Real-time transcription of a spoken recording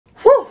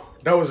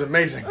That was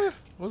amazing. It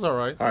was all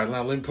right. All right,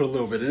 now let me put a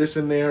little bit of this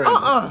in there.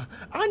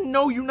 I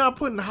know you're not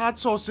putting hot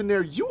sauce in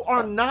there. You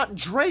are not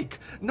Drake.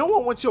 No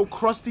one wants your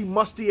crusty,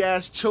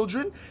 musty-ass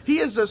children. He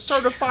is a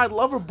certified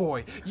lover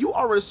boy. You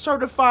are a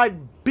certified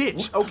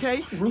bitch,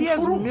 okay? He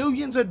has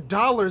millions of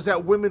dollars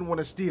that women want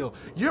to steal.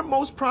 Your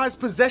most prized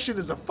possession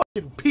is a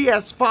fucking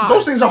PS5.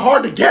 Those things are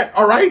hard to get,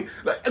 all right?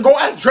 Go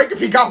ask Drake if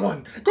he got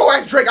one. Go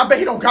ask Drake. I bet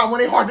he don't got one.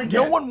 They hard to get.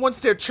 No one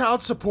wants their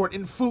child support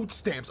in food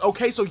stamps,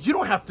 okay? So you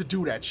don't have to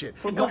do that shit.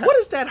 And what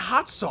is that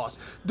hot sauce?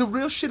 The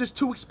real shit is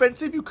too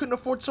expensive? You couldn't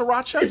afford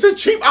sriracha? It's a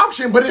cheap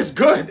option, but it's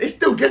good. It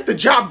still gets the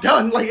job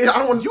done. Like, I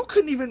don't want. You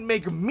couldn't even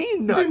make me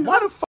nut. Why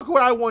the fuck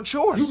would I want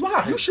yours? You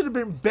lied. You should have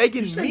been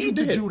begging me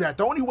to do that.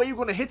 The only way you're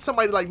gonna hit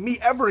somebody like me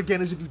ever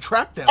again is if you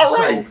trap them.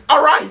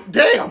 All right,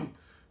 damn.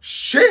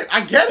 Shit,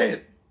 I get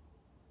it.